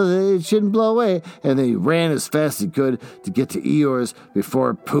himself so that it shouldn't blow away, and then he ran as fast as he could to get to Eeyore's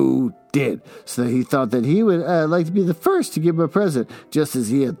before Pooh did, so that he thought that he would like to be the first to give him a present, just as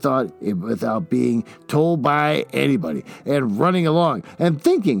he had thought it without being told by anybody, and running along, and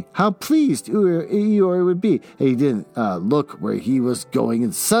thinking how pleased Eeyore would be. And he didn't look where he was going,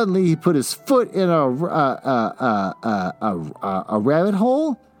 and suddenly he put his foot in a rabbit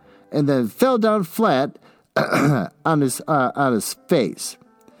hole, and then fell down flat on his face.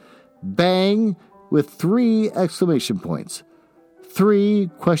 Bang, with 3 exclamation points. 3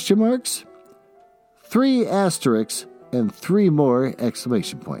 question marks? 3 asterisks and 3 more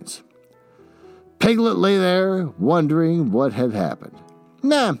exclamation points. Piglet lay there, wondering what had happened.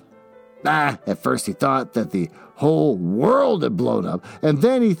 At first he thought that the whole world had blown up, and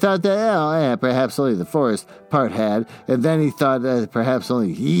then he thought that perhaps only the forest part had, and then he thought that perhaps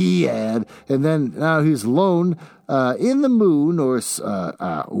only he had, and then now he's alone in the moon or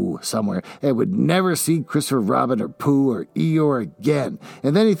somewhere, and would never see Christopher Robin or Pooh or Eeyore again.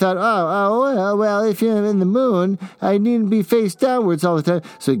 And then he thought, well, if you're in the moon, I needn't be face downwards all the time.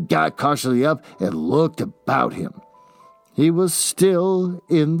 So he got cautiously up and looked about him. He was still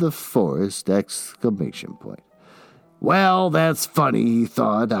in the forest! Exclamation point. Well, that's funny, he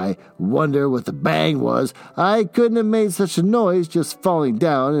thought. I wonder what the bang was. I couldn't have made such a noise just falling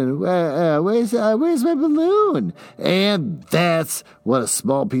down. And where's my balloon? And that's what a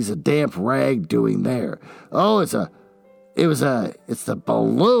small piece of damp rag doing there. Oh, it's the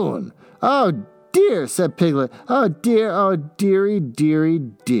balloon. Oh, dear, said Piglet. Oh, dearie, dearie,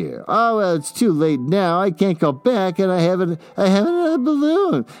 dear. Oh, well, it's too late now. I can't go back, and I have another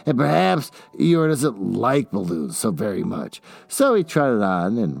balloon. And perhaps Eeyore doesn't like balloons so very much. So he trotted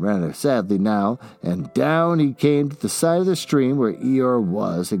on, and rather sadly now, and down he came to the side of the stream where Eeyore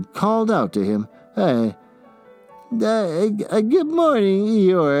was, and called out to him, Good morning,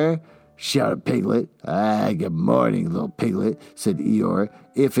 Eeyore, shouted Piglet. Good morning, little Piglet, said Eeyore.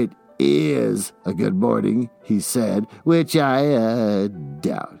 If it is a good morning, he said, which I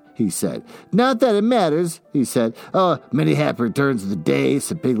doubt, he said. Not that it matters, he said. Oh, many happy returns of the day,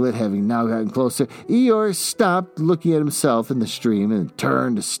 said Piglet, having now gotten closer. Eeyore stopped looking at himself in the stream and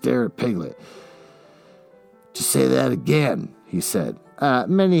turned to stare at Piglet. Just say that again, he said.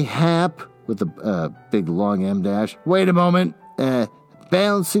 Many hap, with a big long M dash. Wait a moment.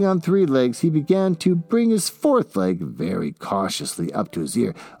 Balancing on 3 legs, he began to bring his 4th leg very cautiously up to his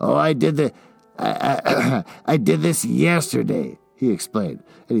ear. Oh, I did this yesterday, he explained,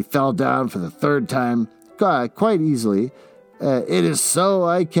 and he fell down for the 3rd time quite easily. It is so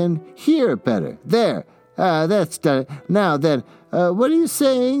I can hear better. There, that's done. Now then, what are you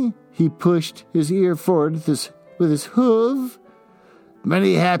saying? He pushed his ear forward with his hoof.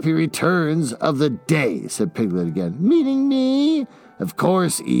 Many happy returns of the day, said Piglet again. Meaning me? Of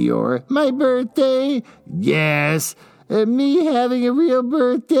course, Eeyore. My birthday? Yes. Me having a real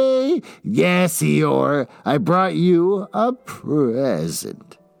birthday? Yes, Eeyore. I brought you a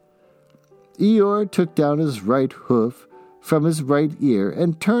present. Eeyore took down his right hoof from his right ear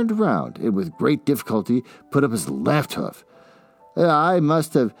and turned around, and with great difficulty put up his left hoof. I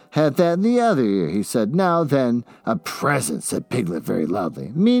must have had that in the other ear, he said. Now then, a present, said Piglet very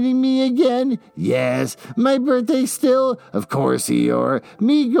loudly. Meeting me again? Yes. My birthday still? Of course, Eeyore.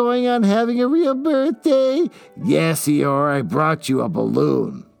 Me going on having a real birthday? Yes, Eeyore, I brought you a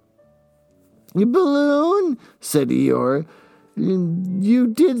balloon. A balloon? Said Eeyore. You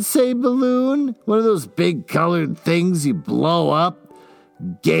did say balloon? One of those big colored things you blow up?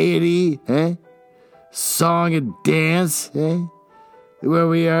 Gaiety, eh? Song and dance, eh? Where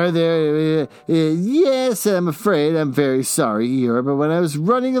we are there, yes, I'm afraid. I'm very sorry, Eeyore, but when I was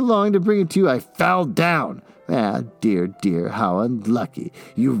running along to bring it to you, I fell down. Ah, dear, how unlucky.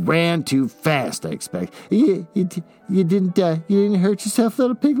 You ran too fast, I expect. You didn't hurt yourself,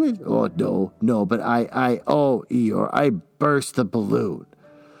 little Piglet? Oh, no, but Eeyore, I burst the balloon.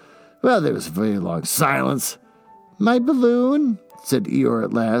 Well, there was a very long silence. My balloon? Said Eeyore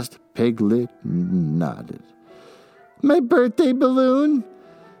at last. Piglet nodded. My birthday balloon?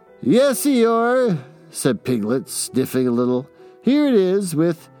 Yes, Eeyore, said Piglet, sniffing a little. Here it is,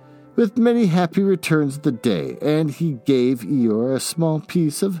 with many happy returns of the day, and he gave Eeyore a small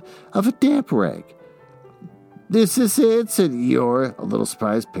piece of a damp rag. This is it, said Eeyore, a little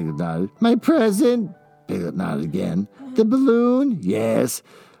surprised. Piglet nodded. My present? Piglet nodded again. The balloon? Yes.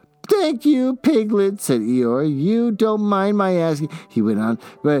 Thank you, Piglet, said Eeyore. You don't mind my asking, he went on.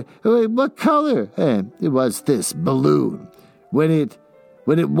 But what color? It was this balloon. When it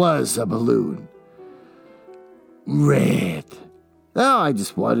was a balloon. Red. Oh, I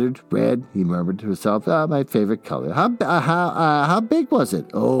just wondered. Red, he murmured to himself. My favorite color. How big was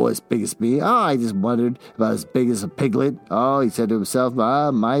it? Oh, as big as me. Oh, I just wondered about as big as a piglet. Oh, he said to himself.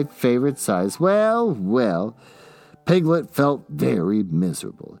 My favorite size. Well. Piglet felt very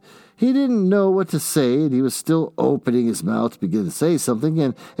miserable. He didn't know what to say, and he was still opening his mouth to begin to say something,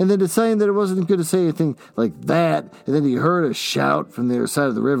 and then deciding that it wasn't good to say anything like that, and then he heard a shout from the other side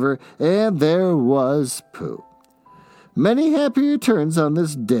of the river, and there was Pooh. Many happy returns on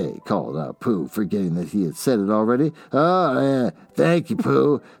this day, called out Pooh, forgetting that he had said it already. Thank you,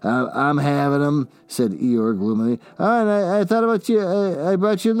 Pooh. I'm having them, said Eeyore gloomily. And I thought about you. I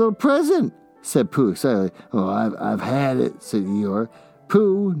brought you a little present. said Pooh excitedly. Oh, I've had it, said Eeyore.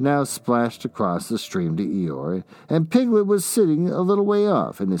 Pooh now splashed across the stream to Eeyore, and Piglet was sitting a little way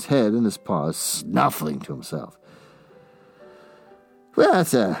off, and his head in his paws, snuffling to himself. Well,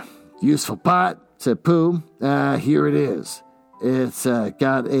 that's a useful pot, said Pooh. Here it is. It's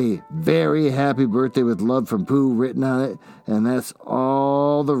got a very happy birthday with love from Pooh written on it, and that's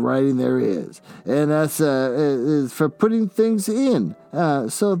all the writing there is. And that's is for putting things in.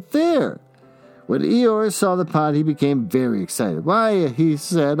 So there. When Eeyore saw the pot, he became very excited. Why, he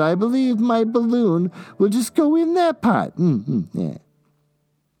said, I believe my balloon will just go in that pot. Yeah.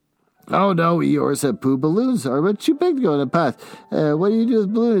 Oh, no, Eeyore, said Pooh. Balloons are much too big to go in a pot. What do you do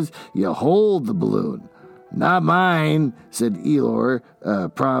with balloons? You hold the balloon. Not mine, said Eeyore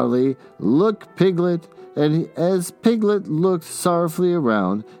proudly. Look, Piglet. And as Piglet looked sorrowfully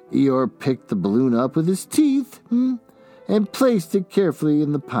around, Eeyore picked the balloon up with his teeth and placed it carefully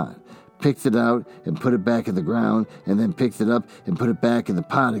in the pot. Picked it out and put it back in the ground, and then picked it up and put it back in the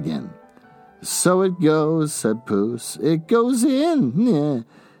pot again. So it goes, said Pooh. It goes in. Yeah.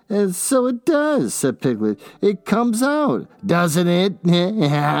 And so it does, said Piglet. It comes out, doesn't it?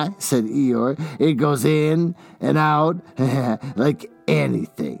 said Eeyore. It goes in and out like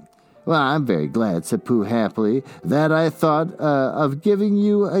anything. Well, I'm very glad, said Pooh happily, that I thought of giving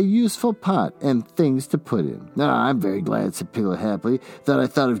you a useful pot and things to put in. I'm very glad, said Piglet happily, that I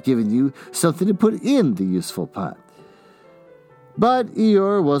thought of giving you something to put in the useful pot. But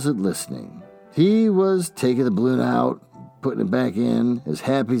Eeyore wasn't listening. He was taking the balloon out, putting it back in, as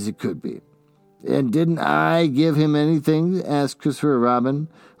happy as he could be. And didn't I give him anything? Asked Christopher Robin.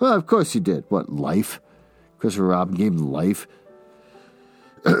 Well, of course you did. What, life? Christopher Robin gave him life.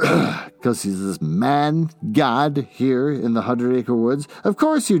 Because he's this man-god here in the 100-acre woods. Of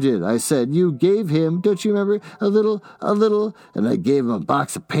course you did, I said. You gave him, don't you remember, a little, and I gave him a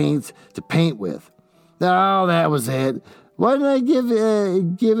box of paints to paint with. Oh, that was it. Why didn't I give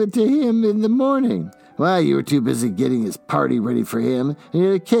it to him in the morning? Well, you were too busy getting his party ready for him, and he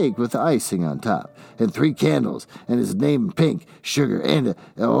had a cake with icing on top, and 3 candles, and his name in pink, sugar, and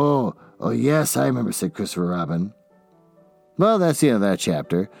oh, yes, I remember, said Christopher Robin. Well, that's the end of that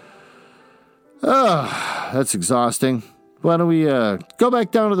chapter. Oh, that's exhausting. Why don't we go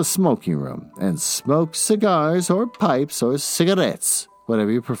back down to the smoking room and smoke cigars or pipes or cigarettes,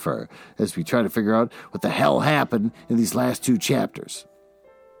 whatever you prefer, as we try to figure out what the hell happened in these last 2 chapters.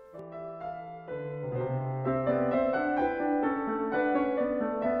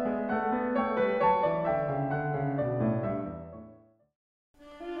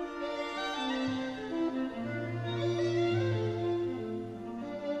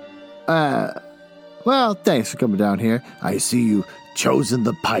 Well, thanks for coming down here. I see you chosen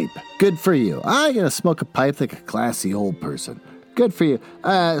the pipe. Good for you. I'm going to smoke a pipe like a classy old person. Good for you.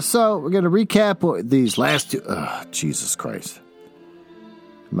 So we're going to recap these last 2. Jesus Christ.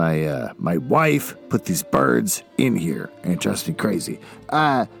 My wife put these birds in here, and it drives me crazy.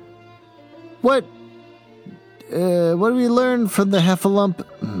 What do we learn from the Heffalump?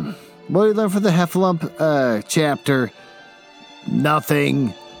 What do we learn from the Heffalump chapter?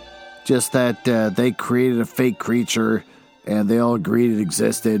 Nothing. Just that they created a fake creature, and they all agreed it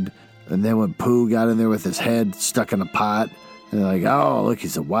existed. And then when Pooh got in there with his head stuck in a pot, and they're like, oh, look,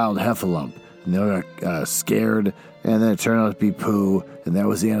 he's a wild Heffalump. And they all got scared, and then it turned out to be Pooh, and that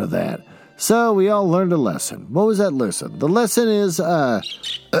was the end of that. So we all learned a lesson. What was that lesson? The lesson is,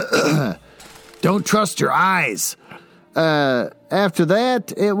 don't trust your eyes. After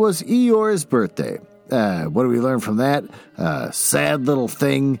that, it was Eeyore's birthday. What do we learn from that? Sad little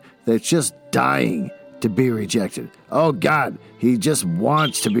thing that's just dying to be rejected. Oh, God, he just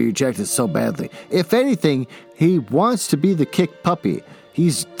wants to be rejected so badly. If anything, he wants to be the kick puppy.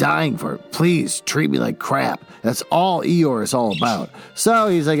 He's dying for it. Please treat me like crap. That's all Eeyore is all about. So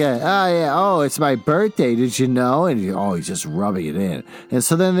he's like, it's my birthday, did you know? And he's just rubbing it in. And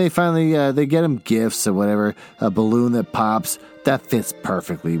so then they finally, they get him gifts or whatever, a balloon that pops. That fits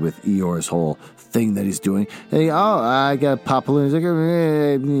perfectly with Eeyore's whole thing that he's doing. And I got a pop balloon. He's like,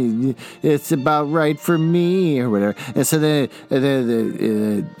 it's about right for me or whatever. And so then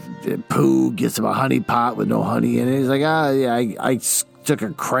Pooh gets him a honey pot with no honey in it. He's like, I took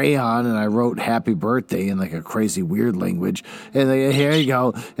a crayon and I wrote happy birthday in like a crazy weird language. And like, here you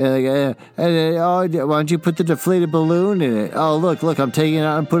go. And why don't you put the deflated balloon in it? Oh, look, I'm taking it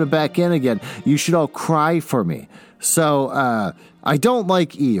out and put it back in again. You should all cry for me. So I don't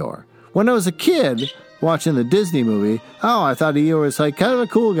like Eeyore. When I was a kid watching the Disney movie, I thought Eeyore was like kind of a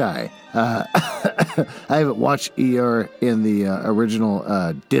cool guy. I haven't watched Eeyore in the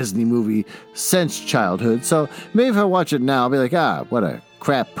original Disney movie since childhood, so maybe if I watch it now, I'll be like, what a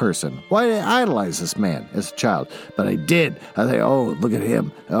crap person. Why did I idolize this man as a child? But I did. I think, oh, look at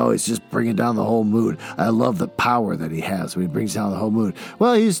him. Oh, he's just bringing down the whole mood. I love the power that he has when he brings down the whole mood.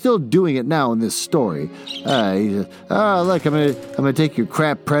 Well, he's still doing it now in this story. He's look, I'm gonna take your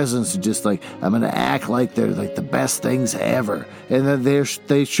crap presents and just like, I'm gonna act like they're like the best things ever. And then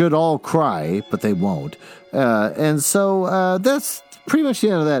they should all cry, but they won't. And so that's pretty much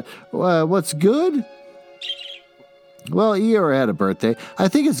the end of that. What's good? Well, Eeyore had a birthday. I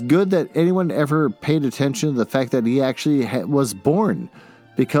think it's good that anyone ever paid attention to the fact that he actually was born,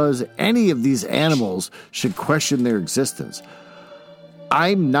 because any of these animals should question their existence.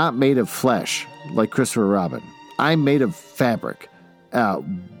 I'm not made of flesh like Christopher Robin. I'm made of fabric.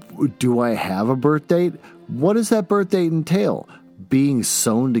 Do I have a birth date? What does that birth date entail? Being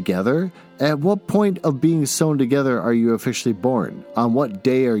sewn together? At what point of being sewn together are you officially born? On what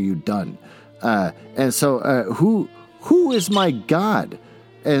day are you done? And so who is my God?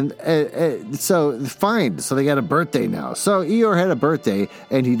 And so, fine. So they got a birthday now. So Eeyore had a birthday,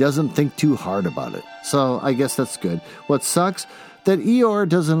 and he doesn't think too hard about it. So I guess that's good. What sucks, that Eeyore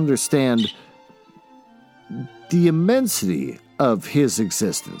doesn't understand the immensity of his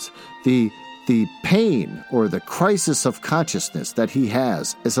existence. The pain or the crisis of consciousness that he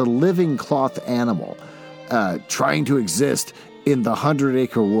has as a living cloth animal trying to exist in the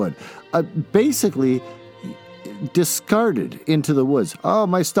 100-acre wood. Basically discarded into the woods. Oh,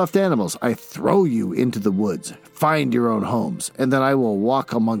 my stuffed animals, I throw you into the woods. Find your own homes, and then I will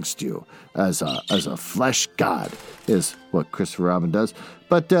walk amongst you as a flesh god, is what Christopher Robin does.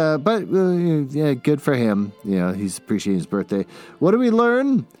 But yeah, good for him. You know, he's appreciating his birthday. What do we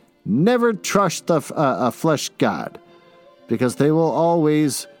learn? Never trust a flesh god, because they will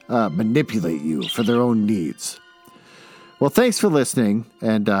always manipulate you for their own needs. Well, thanks for listening,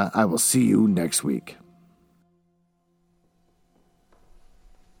 and I will see you next week.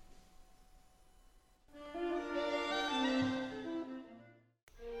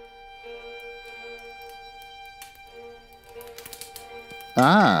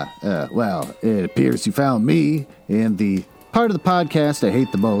 Well, it appears you found me in the part of the podcast I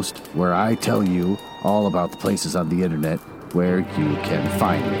hate the most, where I tell you all about the places on the internet where you can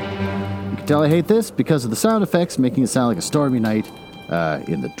find me. You can tell I hate this because of the sound effects making it sound like a stormy night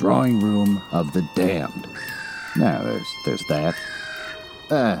in the drawing room of the damned. Now, there's that.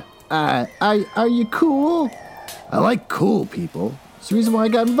 Are you cool? I like cool people. It's the reason why I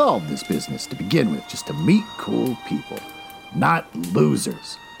got involved in this business to begin with, just to meet cool people, not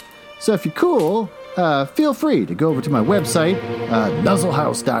losers. So if you're cool, feel free to go over to my website,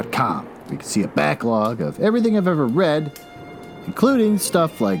 nuzzlehouse.com. You can see a backlog of everything I've ever read, including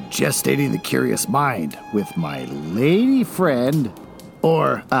stuff like Gestating the Curious Mind with my lady friend,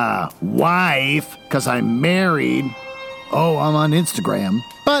 or wife, because I'm married. Oh, I'm on Instagram,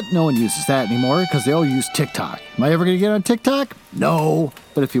 but no one uses that anymore because they all use TikTok. Am I ever going to get on TikTok? No.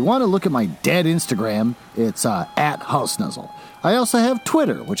 But if you want to look at my dead Instagram, it's at House Nuzzle. I also have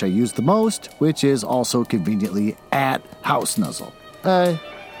Twitter, which I use the most, which is also conveniently at House Nuzzle.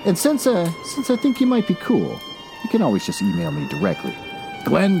 And since I think you might be cool, you can always just email me directly.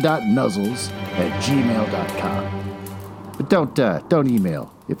 glenn.nuzzles@gmail.com. But don't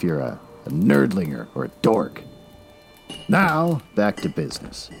email if you're a nerdlinger or a dork. Now, back to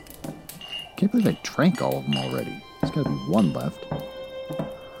business. Can't believe I drank all of them already. There's got to be one left.